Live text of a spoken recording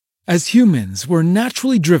As humans, we're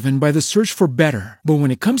naturally driven by the search for better. But when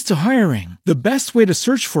it comes to hiring, the best way to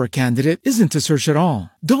search for a candidate isn't to search at all.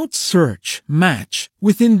 Don't search, match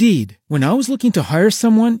with Indeed. When I was looking to hire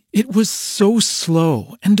someone, it was so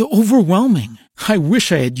slow and overwhelming. I wish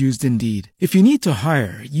I had used Indeed. If you need to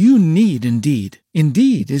hire, you need Indeed.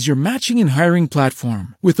 Indeed is your matching and hiring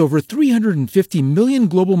platform with over 350 million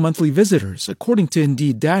global monthly visitors, according to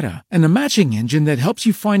Indeed data, and a matching engine that helps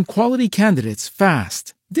you find quality candidates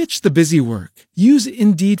fast. Ditch the busy work. Use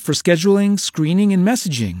Indeed for scheduling, screening, and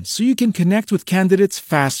messaging so you can connect with candidates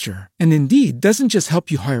faster. And Indeed doesn't just help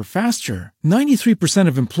you hire faster. 93%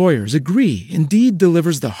 of employers agree Indeed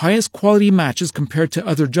delivers the highest quality matches compared to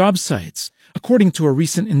other job sites, according to a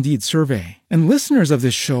recent Indeed survey. And listeners of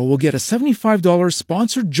this show will get a $75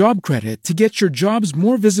 sponsored job credit to get your jobs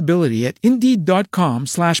more visibility at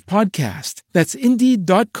Indeed.com/podcast. That's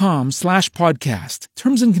Indeed.com/podcast.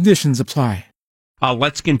 Terms and conditions apply.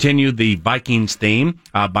 Let's continue the Vikings theme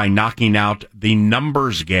by knocking out the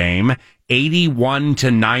numbers game,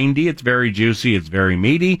 81-90. It's very juicy. It's very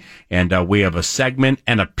meaty. And we have a segment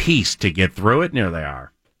and a piece to get through it. And here they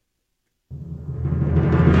are.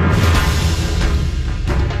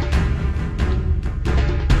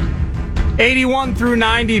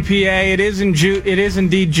 81-90, PA. It is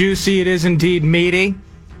indeed juicy. It is indeed meaty.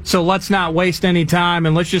 So let's not waste any time,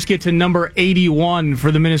 and let's just get to number 81 for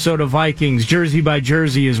the Minnesota Vikings, jersey by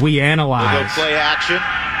jersey, as we analyze. We'll go play action.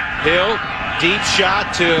 Hill, deep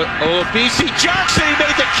shot to Olabisi Johnson. He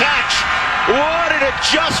made the catch. What an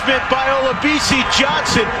adjustment by Olabisi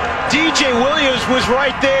Johnson. DJ Williams was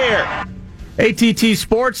right there. ATT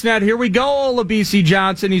Sportsnet, here we go, Olabisi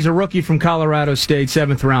Johnson. He's a rookie from Colorado State,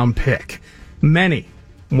 7th-round pick.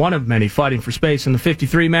 One of many fighting for space in the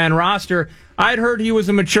 53-man roster. I'd heard he was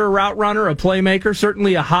a mature route runner, a playmaker,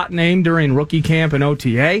 certainly a hot name during rookie camp and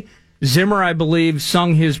OTA. Zimmer, I believe,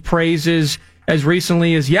 sung his praises as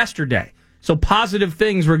recently as yesterday. So positive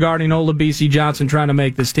things regarding Olabisi Johnson trying to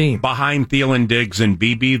make this team. Behind Thielen, Diggs, and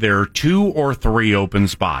Beebe, there are 2 or 3 open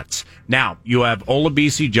spots. Now, you have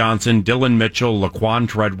Olabisi Johnson, Dylan Mitchell, Laquan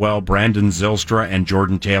Treadwell, Brandon Zylstra, and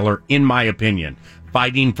Jordan Taylor, in my opinion,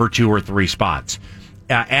 fighting for 2 or 3 spots.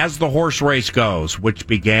 As the horse race goes, which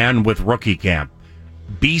began with rookie camp,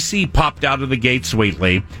 BC popped out of the gate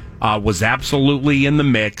sweetly, was absolutely in the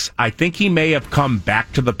mix. I think he may have come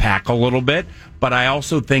back to the pack a little bit, but I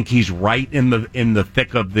also think he's right in the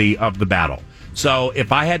thick of the battle. So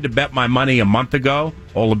if I had to bet my money a month ago,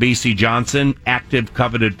 Olabisi Johnson, active,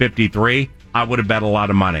 coveted 53, I would have bet a lot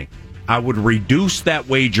of money. I would reduce that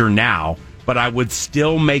wager now, but I would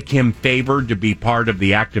still make him favored to be part of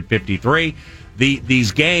the active 53.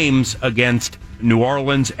 These games against New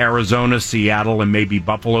Orleans, Arizona, Seattle, and maybe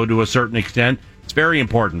Buffalo to a certain extent, it's very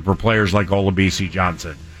important for players like Olabisi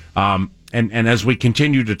Johnson. And as we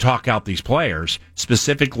continue to talk out these players,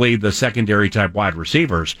 specifically the secondary type wide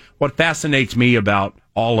receivers, what fascinates me about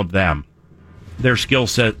all of them, their skill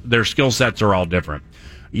sets are all different.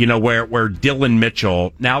 You know, where Dylan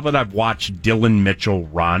Mitchell, now that I've watched Dylan Mitchell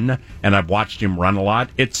run, and I've watched him run a lot,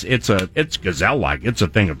 it's gazelle-like. It's a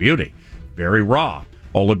thing of beauty. Very raw.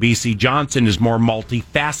 Olabisi Johnson is more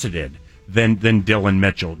multifaceted than Dylan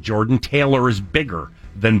Mitchell. Jordan Taylor is bigger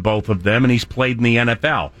than both of them, and he's played in the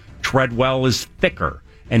NFL. Treadwell is thicker,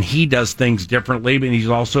 and he does things differently, but he's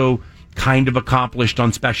also kind of accomplished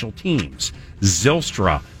on special teams.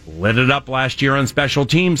 Zylstra lit it up last year on special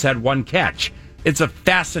teams, had 1 catch. It's a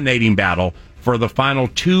fascinating battle for the final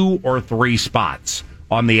 2 or 3 spots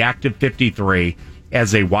on the active 53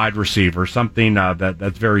 as a wide receiver, something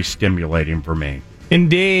that's very stimulating for me.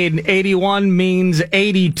 Indeed. 81 means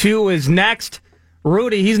 82 is next.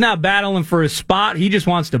 Rudy, he's not battling for his spot. He just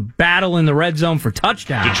wants to battle in the red zone for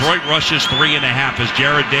touchdowns. Detroit rushes 3.5 as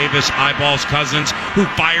Jared Davis eyeballs Cousins, who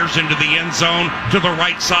fires into the end zone to the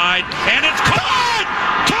right side, and it's caught!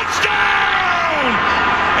 Touchdown!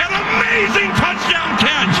 An amazing touchdown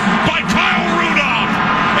catch by Kyle Rudolph,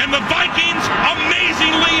 and the Vikings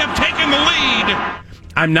amazingly have taken the lead.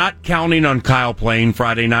 I'm not counting on Kyle playing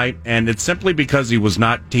Friday night, and it's simply because he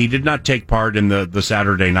did not take part in the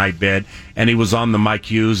Saturday night bid, and he was on the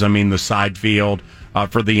Mike Hughes, the side field,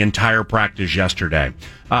 for the entire practice yesterday.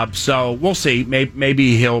 So we'll see.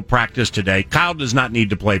 Maybe he'll practice today. Kyle does not need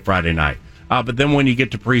to play Friday night. But then when you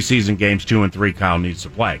get to preseason games 2 and 3, Kyle needs to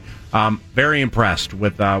play. Very impressed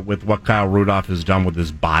with what Kyle Rudolph has done with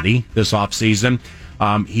his body this offseason.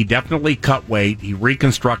 He definitely cut weight. He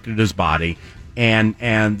reconstructed his body.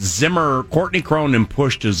 And Zimmer, Courtney Cronin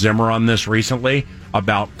pushed to Zimmer on this recently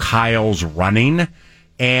about Kyle's running.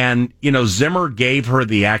 And, Zimmer gave her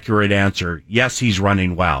the accurate answer. Yes, he's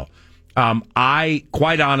running well. I,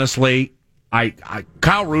 quite honestly,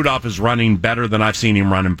 Kyle Rudolph is running better than I've seen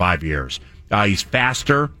him run in 5 years. He's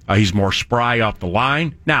faster. He's more spry off the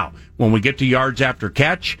line. Now, when we get to yards after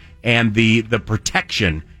catch and the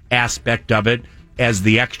protection aspect of it as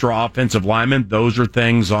the extra offensive lineman, those are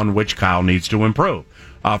things on which Kyle needs to improve.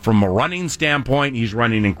 From a running standpoint, he's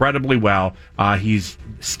running incredibly well. He's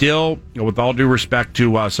still, with all due respect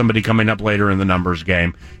to somebody coming up later in the numbers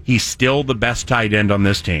game, he's still the best tight end on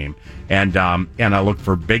this team. And I look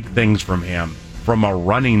for big things from him from a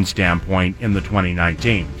running standpoint in the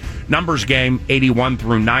 2019. Numbers game, 81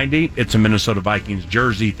 through 90. It's a Minnesota Vikings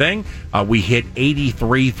jersey thing. We hit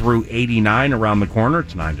 83 through 89 around the corner.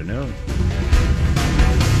 It's 9 to noon.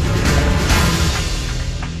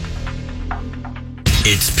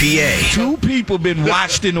 It's PA. Two people been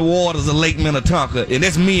washed in the waters of Lake Minnetonka, and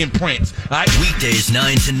that's me and Prince. All right? Weekdays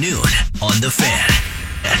 9 to noon on The Fan.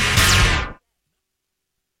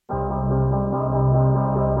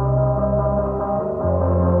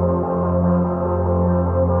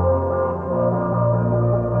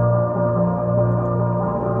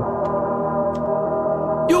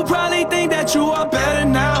 You probably think that you are better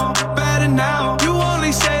now, better now. You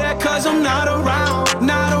only say that 'cause I'm not around,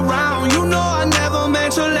 not around. You know I never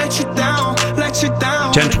meant to let you down, let you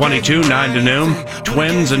down. 10:22, 9 to noon.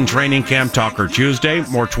 Twins and Training Camp Talker Tuesday.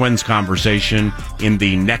 More Twins conversation in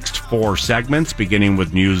the next 4 segments, beginning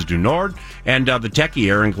with News du Nord. And the techie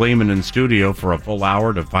Aaron Gleeman in studio for a full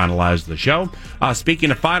hour to finalize the show.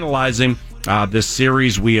 Speaking of finalizing, this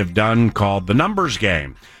series we have done called The Numbers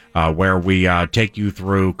Game, where we take you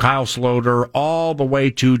through Kyle Sloter all the way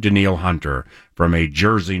to Danielle Hunter from a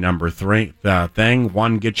jersey number 3 thing.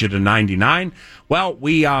 One gets you to 99. Well,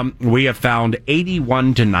 we have found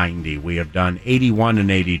 81 to 90. We have done 81 and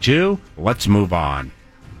 82. Let's move on.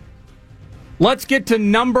 Let's get to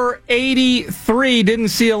number 83. Didn't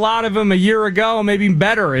see a lot of him a year ago, maybe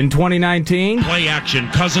better in 2019. Play action.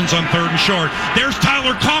 Cousins on 3rd and short. There's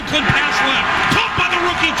Tyler Conklin, pass left. Caught by the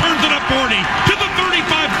rookie, turns it up 40 to the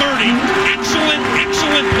 35-30.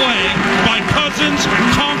 Excellent play by Cousins,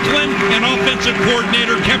 Conklin, and offensive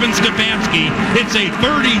coordinator Kevin Stefanski. It's a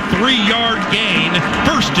 33-yard gain.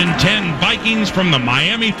 1st and 10, Vikings from the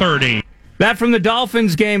Miami 30. That from the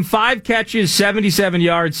Dolphins game, 5 catches, 77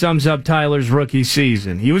 yards, sums up Tyler's rookie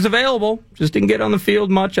season. He was available, just didn't get on the field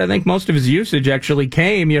much. I think most of his usage actually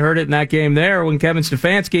came. You heard it in that game there when Kevin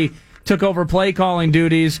Stefanski took over play calling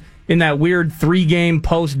duties in that weird 3-game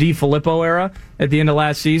post-DiFilippo era at the end of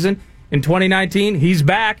last season. In 2019, he's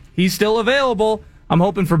back. He's still available. I'm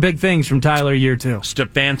hoping for big things from Tyler year 2.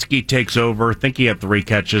 Stefanski takes over. I think he had 3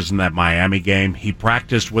 catches in that Miami game. He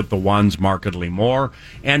practiced with the ones markedly more,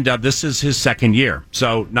 and this is his 2nd year.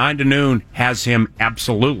 So 9 to noon has him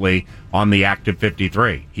absolutely on the active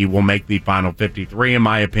 53. He will make the final 53, in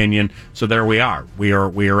my opinion. So there we are. We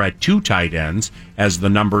are at 2 tight ends as the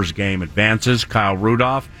numbers game advances. Kyle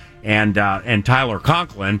Rudolph and Tyler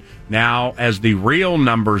Conklin. Now, as the real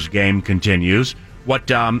numbers game continues, what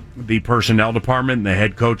the personnel department and the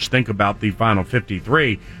head coach think about the final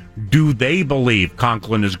 53. Do they believe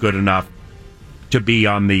Conklin is good enough to be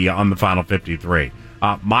on the final 53?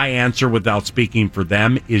 My answer, without speaking for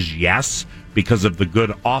them, is yes, because of the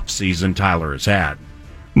good offseason Tyler has had.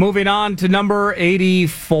 Moving on to number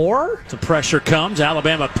 84. The pressure comes.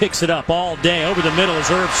 Alabama picks it up all day. Over the middle is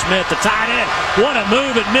Irv Smith, the tight end. What a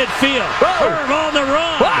move at midfield. Whoa. Irv on the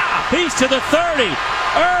run. Wow. He's to the 30.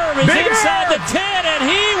 Irv is Big inside Irv. the 10, and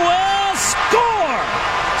he will score.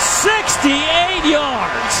 68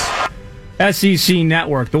 yards. SEC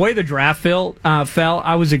Network. The way the draft fell,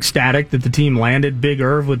 I was ecstatic that the team landed Big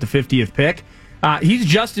Irv with the 50th pick. He's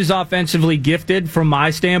just as offensively gifted from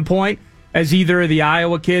my standpoint as either of the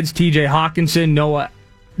Iowa kids, TJ Hawkinson, Noah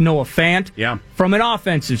Fant. Yeah. From an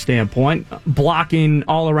offensive standpoint, blocking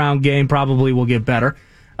all-around game probably will get better.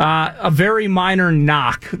 A very minor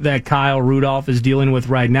knock that Kyle Rudolph is dealing with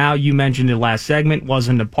right now. You mentioned it last segment,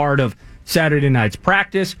 wasn't a part of Saturday night's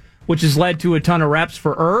practice, which has led to a ton of reps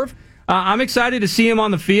for Irv. I'm excited to see him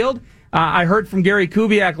on the field. I heard from Gary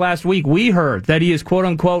Kubiak last week. We heard that he is,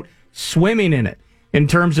 quote-unquote, swimming in it in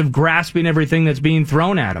terms of grasping everything that's being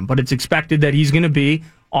thrown at him. But it's expected that he's going to be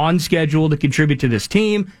on schedule to contribute to this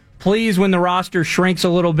team. Please, when the roster shrinks a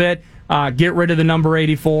little bit, get rid of the number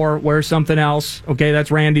 84, wear something else. Okay, that's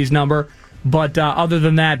Randy's number. But other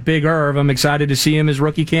than that, Big Irv, I'm excited to see him his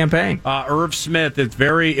rookie campaign. Irv Smith,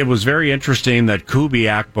 it was very interesting that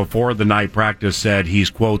Kubiak, before the night practice, said he's,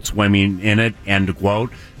 quote, swimming in it, end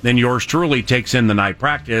quote. Then yours truly takes in the night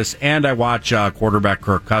practice, and I watch quarterback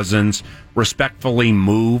Kirk Cousins respectfully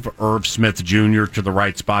move Irv Smith Jr. to the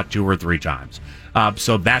right spot 2 or 3 times.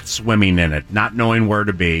 So that's swimming in it, not knowing where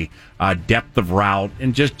to be. depth of route,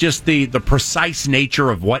 and just the precise nature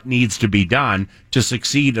of what needs to be done to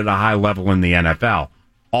succeed at a high level in the NFL.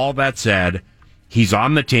 All that said, he's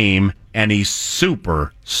on the team, and he's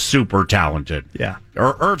super, super talented. Yeah.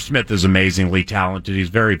 Irv Smith is amazingly talented. He's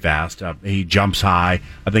very fast. He jumps high.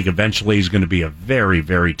 I think eventually he's going to be a very,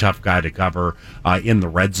 very tough guy to cover in the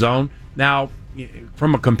red zone. Now,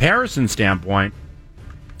 from a comparison standpoint,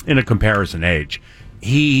 in a comparison age,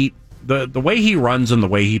 the way he runs and the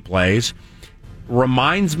way he plays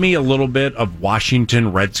reminds me a little bit of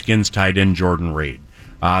Washington Redskins tight end Jordan Reed.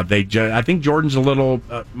 I think Jordan's a little,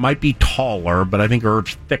 might be taller, but I think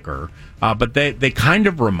Irv's thicker. But they kind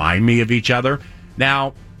of remind me of each other.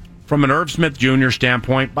 Now, from an Irv Smith Jr.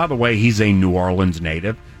 standpoint, by the way, he's a New Orleans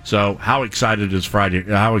native. So how exciting is Friday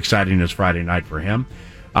night for him?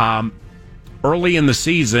 Early in the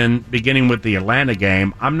season, beginning with the Atlanta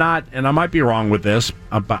game, I'm not, and I might be wrong with this,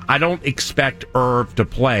 but I don't expect Irv to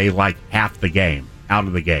play like half the game out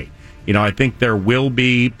of the gate. I think there will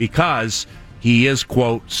be, because he is,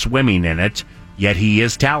 quote, swimming in it, yet he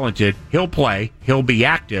is talented. He'll play, he'll be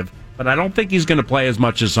active, but I don't think he's going to play as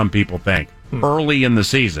much as some people think early in the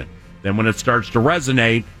season. Then when it starts to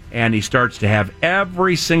resonate and he starts to have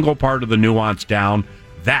every single part of the nuance down,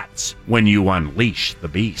 that's when you unleash the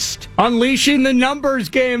beast. Unleashing the numbers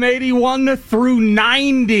game, 81 through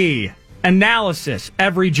 90. Analysis,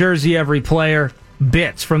 every jersey, every player,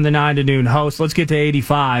 bits from the 9 to noon host. Let's get to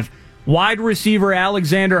 85. Wide receiver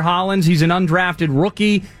Alexander Hollins. He's an undrafted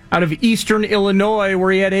rookie out of Eastern Illinois,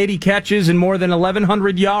 where he had 80 catches and more than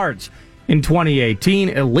 1,100 yards in 2018.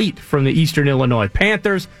 Elite from the Eastern Illinois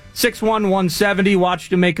Panthers. 6'1", 170.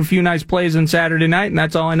 Watched him make a few nice plays on Saturday night, and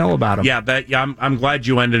that's all I know about him. Yeah, I'm glad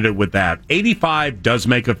you ended it with that. 85 does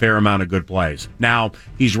make a fair amount of good plays. Now,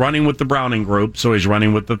 he's running with the Browning group, so he's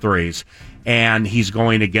running with the threes, and he's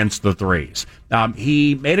going against the threes.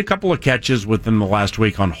 He made a couple of catches within the last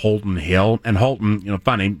week on Holton Hill, and Holton,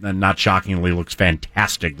 funny, and not shockingly, looks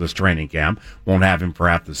fantastic this training camp. Won't have him for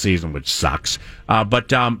half the season, which sucks.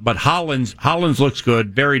 But Hollins looks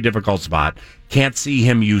good. Very difficult spot. Can't see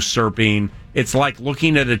him usurping. It's like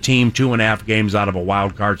looking at a team 2.5 games out of a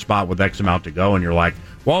wild card spot with X amount to go, and you're like,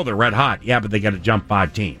 well, they're red hot. Yeah, but they got to jump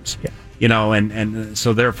 5 teams. Yeah. And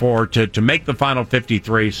so therefore, to make the final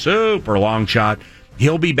 53, super long shot.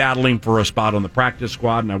 He'll be battling for a spot on the practice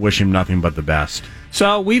squad, and I wish him nothing but the best.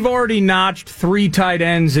 So we've already notched 3 tight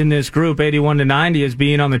ends in this group, 81 to 90, as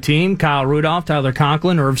being on the team. Kyle Rudolph, Tyler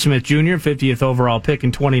Conklin, Irv Smith Jr., 50th overall pick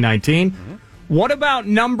in 2019. Mm-hmm. What about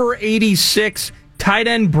number 86, tight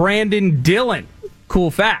end Brandon Dillon? Cool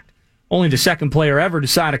fact. Only the second player ever to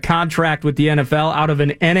sign a contract with the NFL out of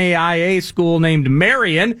an NAIA school named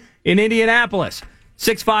Marion in Indianapolis.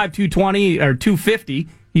 6'5", 220, or 250.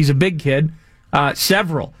 He's a big kid.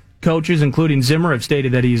 Several coaches, including Zimmer, have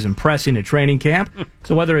stated that he's impressing at training camp.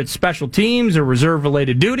 So whether it's special teams or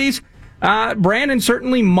reserve-related duties, Brandon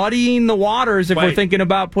certainly muddying the waters if we're thinking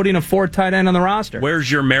about putting a 4th tight end on the roster.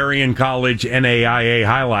 Where's your Marion College NAIA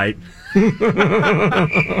highlight?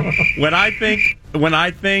 When I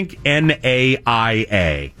think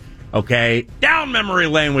NAIA, okay, down memory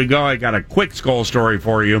lane we go. I got a quick skull story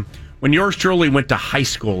for you. When yours truly went to high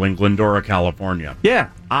school in Glendora, California. Yeah.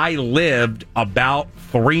 I lived about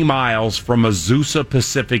 3 miles from Azusa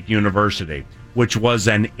Pacific University, which was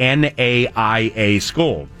an NAIA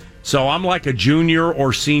school. So I'm like a junior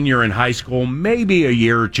or senior in high school, maybe a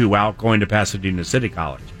year or two out going to Pasadena City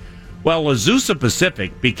College. Well, Azusa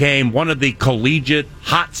Pacific became one of the collegiate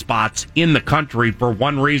hotspots in the country for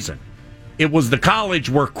one reason. It was the college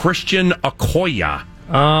where Christian Okoye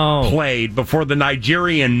played before the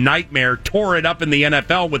Nigerian Nightmare tore it up in the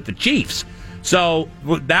NFL with the Chiefs. So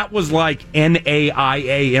that was like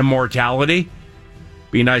NAIA immortality.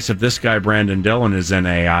 Be nice if this guy, Brandon Dillon, is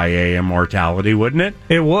NAIA immortality, wouldn't it?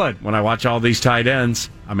 It would. When I watch all these tight ends,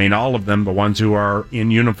 I mean, all of them, the ones who are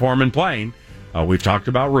in uniform and playing, we've talked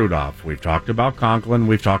about Rudolph, we've talked about Conklin,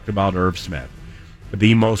 we've talked about Irv Smith.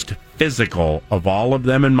 The most physical of all of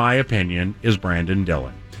them, in my opinion, is Brandon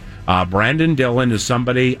Dillon. Brandon Dillon is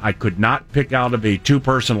somebody I could not pick out of a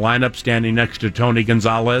 2-person lineup standing next to Tony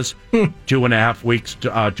Gonzalez 2.5 weeks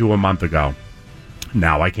to a month ago.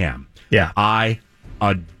 Now I can. Yeah. I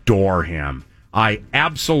adore him. I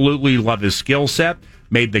absolutely love his skill set.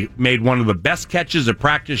 Made one of the best catches at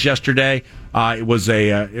practice yesterday. It was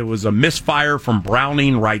a misfire from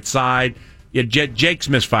Browning right side. Yeah, Jake's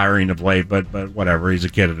misfiring of late, but whatever. He's a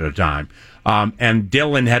kid at a time. And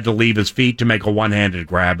Dillon had to leave his feet to make a one-handed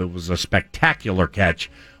grab. It was a spectacular catch.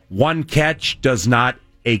 One catch does not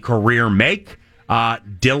a career make.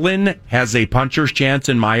 Dillon has a puncher's chance,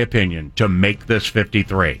 in my opinion, to make this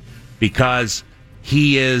 53 because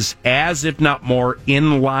he is as, if not more,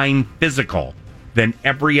 in-line physical than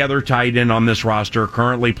every other tight end on this roster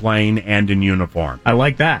currently playing and in uniform. I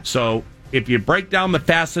like that. So if you break down the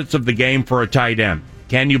facets of the game for a tight end,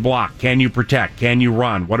 can you block? Can you protect? Can you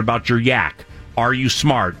run? What about your yak? Are you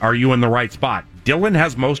smart? Are you in the right spot? Dylan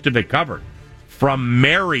has most of it covered. From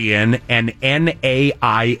Marion, an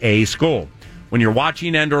NAIA school. When you're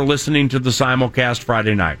watching and or listening to the simulcast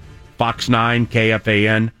Friday night, Fox 9,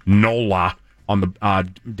 KFAN, NOLA on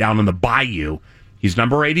the down in the Bayou. He's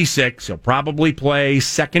number 86. He'll probably play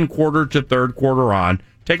second quarter to third quarter on.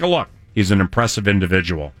 Take a look. He's an impressive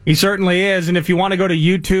individual. He certainly is. And if you want to go to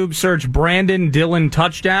YouTube, search Brandon Dillon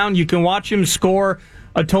touchdown. You can watch him score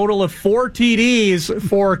a total of 4 TDs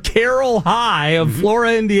for Carroll High of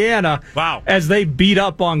Flora, Indiana. Wow. As they beat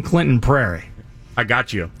up on Clinton Prairie. I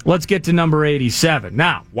got you. Let's get to number 87.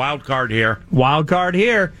 Now, wild card here.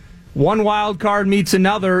 One wild card meets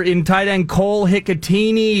another in tight end Cole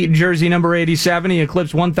Hicatini, jersey number 87. He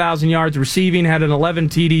eclipsed 1,000 yards receiving, had an 11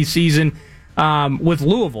 TD season with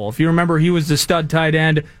Louisville. If you remember, he was the stud tight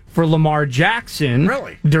end for Lamar Jackson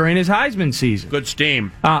during his Heisman season. Good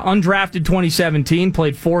steam. Undrafted 2017,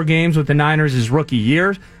 played 4 games with the Niners his rookie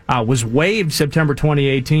year, was waived September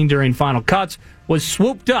 2018 during final cuts, was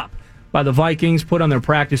swooped up by the Vikings, put on their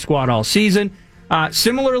practice squad all season.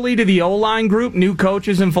 Similarly to the O-line group, new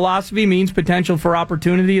coaches and philosophy means potential for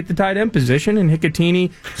opportunity at the tight end position, and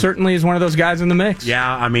Hicatini certainly is one of those guys in the mix.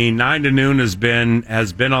 Yeah, I mean, 9 to Noon has been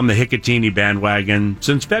on the Hicatini bandwagon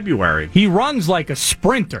since February. He runs like a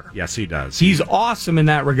sprinter. Yes, he does. He's awesome in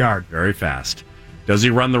that regard. Very fast. Does he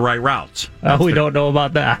run the right routes? We don't know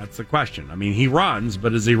about that. That's the question. I mean, he runs,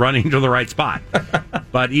 but is he running to the right spot?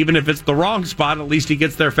 But even if it's the wrong spot, at least he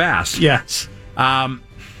gets there fast. Yes.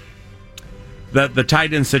 The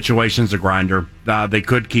tight end situation's a grinder. They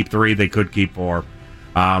could keep 3, they could keep 4.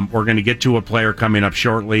 We're going to get to a player coming up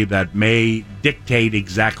shortly that may dictate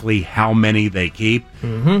exactly how many they keep.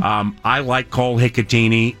 I like Cole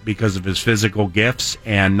Hicatini because of his physical gifts,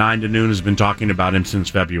 and 9 to Noon has been talking about him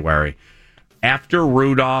since February. After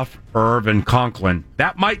Rudolph, Irv, and Conklin,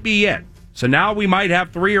 that might be it. So now we might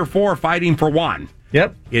have 3 or 4 fighting for 1.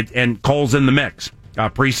 Yep. And Cole's in the mix.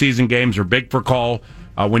 Preseason games are big for Cole.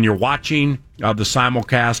 When you're watching the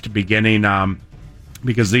simulcast beginning,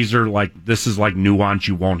 because this is like nuance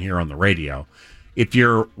you won't hear on the radio.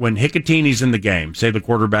 When Hicatini's in the game, say the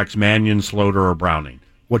quarterback's Mannion, Sloter, or Browning,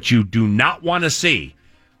 what you do not want to see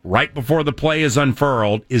right before the play is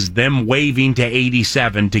unfurled is them waving to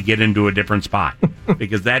 87 to get into a different spot,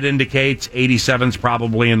 because that indicates 87's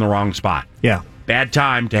probably in the wrong spot. Yeah. Bad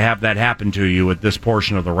time to have that happen to you at this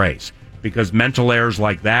portion of the race, because mental errors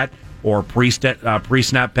like that or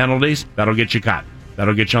pre-snap penalties, that'll get you cut.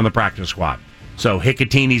 That'll get you on the practice squad. So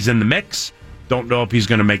Hicatini's in the mix. Don't know if he's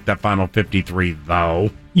going to make that final 53, though.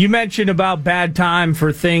 You mentioned about bad time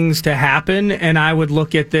for things to happen, and I would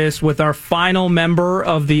look at this with our final member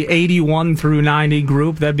of the 81 through 90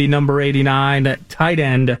 group. That'd be number 89, tight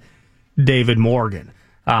end David Morgan.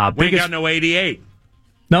 We ain't got no 88.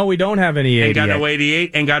 No, we don't have any 88. Ain't got no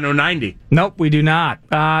 88, ain't got no 90. Nope, we do not.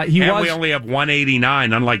 We only have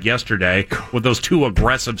 189, unlike yesterday, with those 2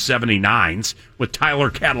 aggressive 79s, with Tyler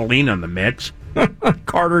Catalina in the mix.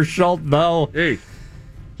 Carter Schultz, though. Hey.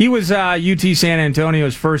 He was UT San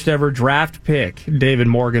Antonio's first ever draft pick, David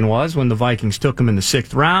Morgan was, when the Vikings took him in the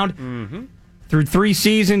 6th round. Mm-hmm. Through 3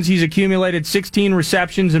 seasons, he's accumulated 16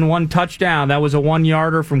 receptions and 1 touchdown. That was a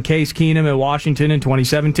 1-yarder from Case Keenum at Washington in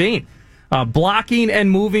 2017. Blocking and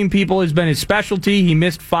moving people has been his specialty. He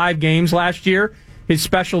missed 5 games last year. His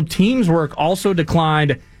special teams work also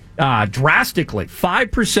declined drastically.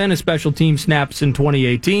 5% of special team snaps in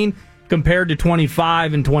 2018 compared to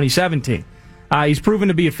 25 in 2017. He's proven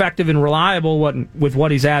to be effective and reliable with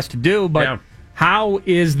what he's asked to do, but how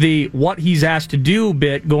is the what he's asked to do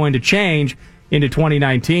bit going to change into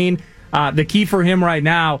 2019? The key for him right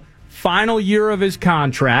now, final year of his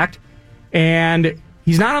contract, and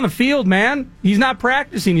he's not on the field, man. He's not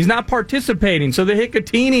practicing. He's not participating. So the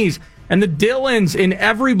Hicatinis and the Dillons and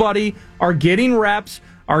everybody are getting reps,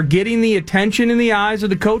 are getting the attention in the eyes of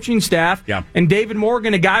the coaching staff. Yeah. And David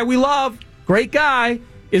Morgan, a guy we love, great guy,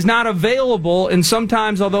 is not available. And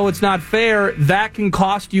sometimes, although it's not fair, that can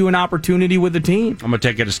cost you an opportunity with the team. I'm going to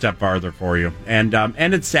take it a step farther for you. And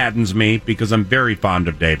it saddens me because I'm very fond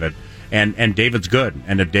of David. And David's good.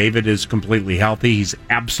 And if David is completely healthy, he's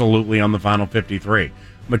absolutely on the final 53. I'm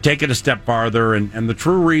going to take it a step farther. And the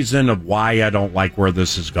true reason of why I don't like where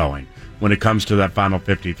this is going when it comes to that final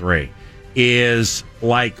 53 is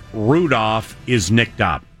like Rudolph is nicked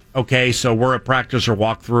up. Okay, so we're at practice or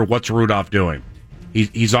walkthrough. What's Rudolph doing?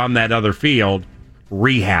 He's on that other field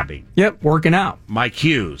rehabbing. Yep, working out. Mike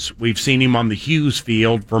Hughes, we've seen him on the Hughes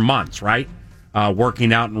field for months, right?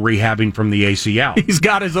 Working out and rehabbing from the ACL. He's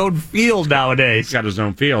got his own field nowadays. He's got his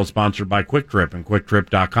own field, sponsored by Quick Trip and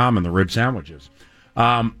QuickTrip.com and the rib sandwiches.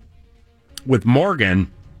 With Morgan,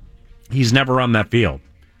 he's never on that field.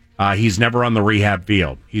 He's never on the rehab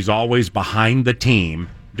field. He's always behind the team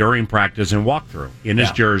during practice and walkthrough in his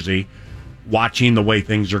jersey, watching the way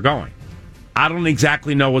things are going. I don't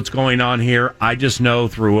exactly know what's going on here. I just know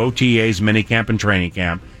through OTAs, minicamp, and training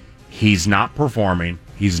camp, he's not performing,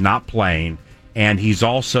 he's not playing, and he's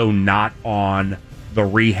also not on the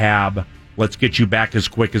rehab, let's get you back as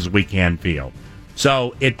quick as we can field.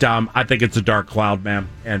 So I think it's a dark cloud, man,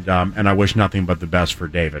 and I wish nothing but the best for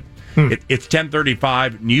David. It's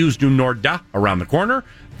 10:35, News du Nord around the corner.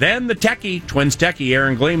 Then the techie, Twins techie,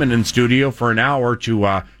 Aaron Gleeman in studio for an hour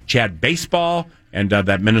to chat baseball and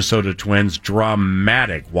that Minnesota Twins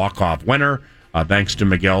dramatic walk-off winner, thanks to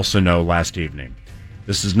Miguel Sano last evening.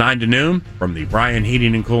 This is 9 to noon from the Bryan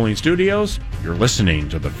Heating and Cooling Studios. You're listening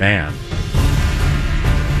to The Fan.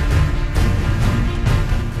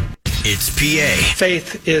 It's PA.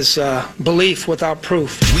 Faith is belief without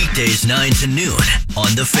proof. Weekdays 9 to noon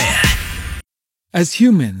on The Fan. As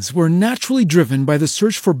humans, we're naturally driven by the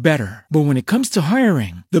search for better. But when it comes to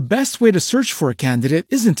hiring, the best way to search for a candidate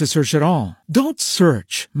isn't to search at all. Don't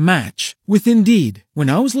search, match with Indeed. When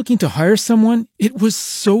I was looking to hire someone, it was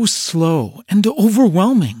so slow and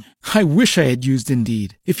overwhelming. I wish I had used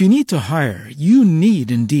Indeed. If you need to hire, you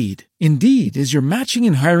need Indeed. Indeed is your matching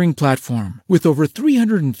and hiring platform with over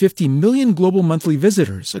 350 million global monthly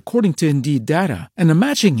visitors, according to Indeed data, and a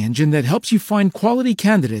matching engine that helps you find quality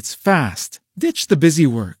candidates fast. Ditch the busy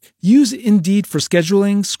work. Use Indeed for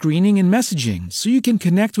scheduling, screening, and messaging so you can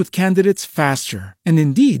connect with candidates faster. And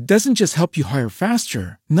Indeed doesn't just help you hire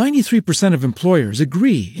faster. 93% of employers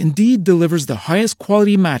agree Indeed delivers the highest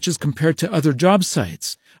quality matches compared to other job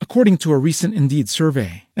sites, according to a recent Indeed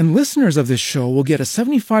survey. And listeners of this show will get a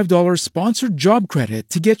 $75 sponsored job credit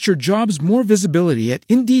to get your jobs more visibility at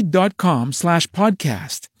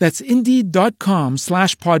Indeed.com/podcast. That's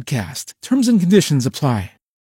Indeed.com/podcast. Terms and conditions apply.